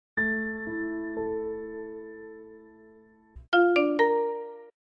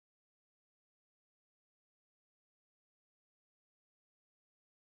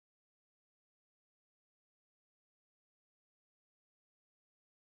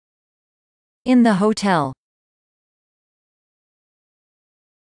In the hotel.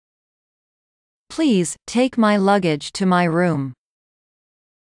 Please, take my luggage to my room.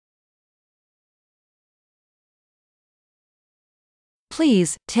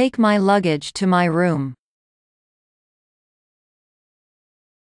 Please, take my luggage to my room.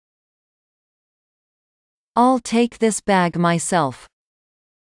 I'll take this bag myself.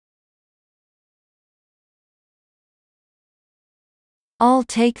 I'll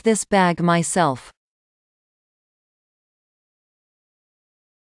take this bag myself.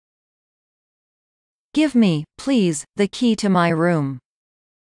 Give me, please, the key to my room.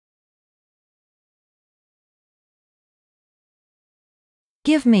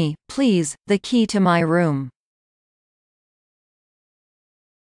 Give me, please, the key to my room.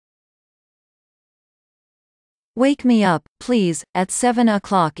 Wake me up, please, at 7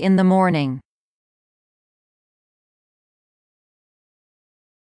 o'clock in the morning.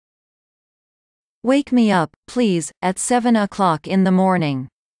 Wake me up, please, at 7 o'clock in the morning.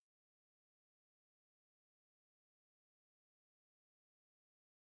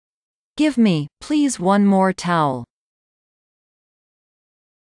 Give me, please, one more towel.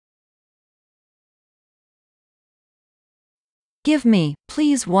 Give me,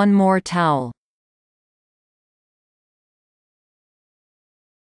 please, one more towel.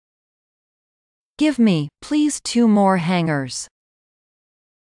 Give me, please, 2 more hangers.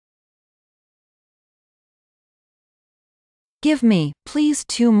 Give me, please,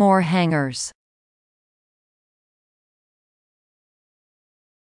 2 more hangers.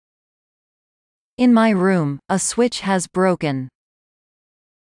 In my room, a switch has broken.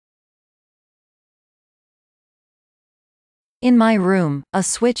 In my room, a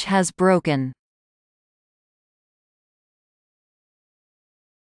switch has broken.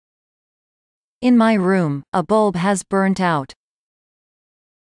 In my room, a bulb has burnt out.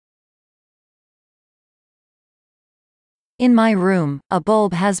 In my room, a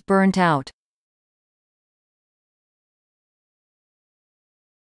bulb has burnt out.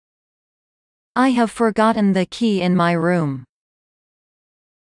 I have forgotten the key in my room.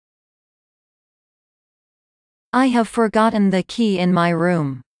 I have forgotten the key in my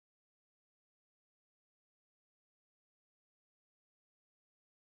room.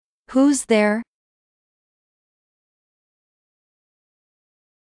 Who's there?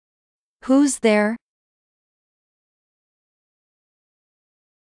 Who's there?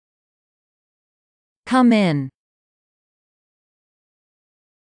 Come in.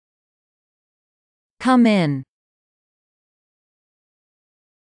 Come in.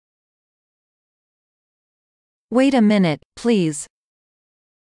 Wait a minute, please.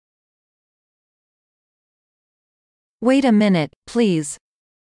 Wait a minute, please.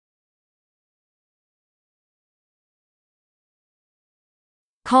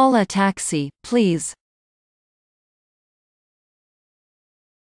 Call a taxi, please.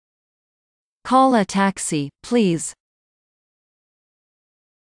 Call a taxi, please.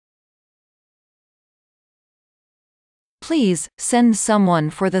 Please, send someone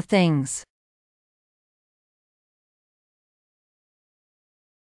for the things.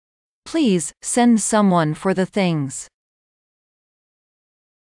 Please, send someone for the things.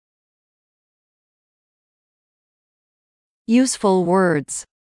 Useful words.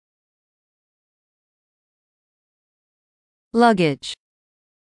 Luggage.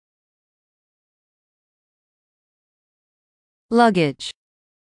 Luggage.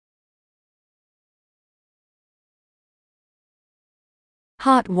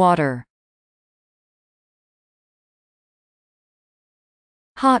 Hot water.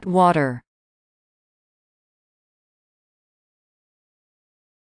 Hot water.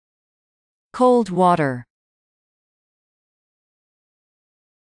 Cold water.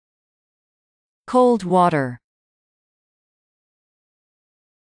 Cold water.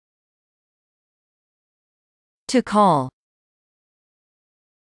 To call.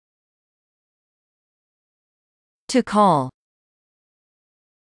 To call.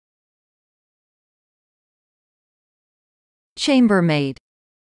 Chambermaid.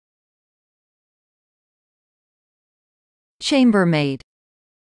 Chambermaid.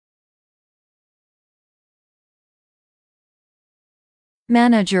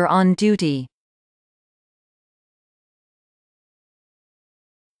 Manager on duty.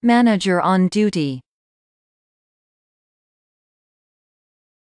 Manager on duty.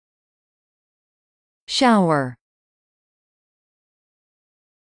 Shower.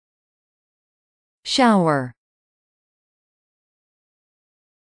 Shower.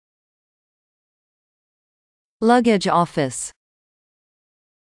 Luggage office.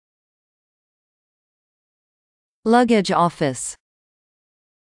 Luggage office.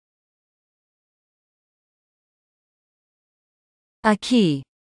 A key.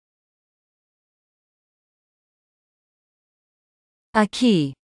 A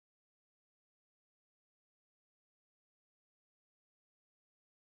key.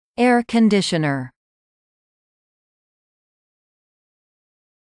 Air conditioner.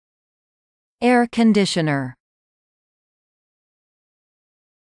 Air conditioner.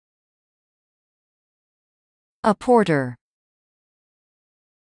 A porter.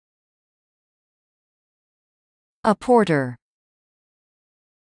 A porter.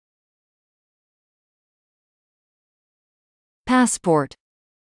 Passport.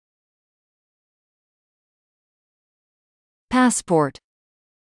 Passport.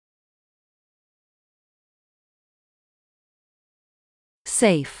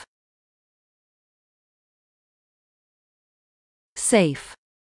 Safe. Safe.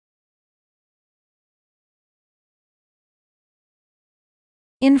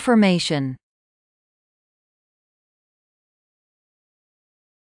 Information.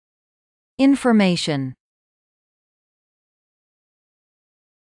 Information.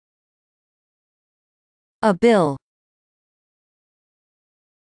 A bill.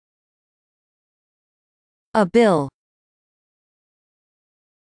 A bill.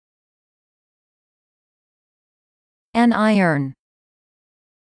 An iron.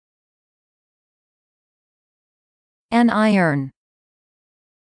 An iron.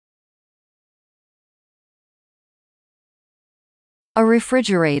 A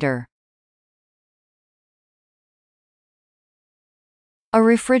refrigerator. A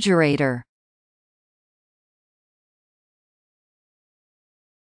refrigerator.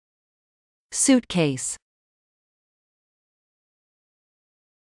 Suitcase.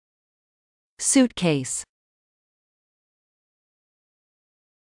 Suitcase.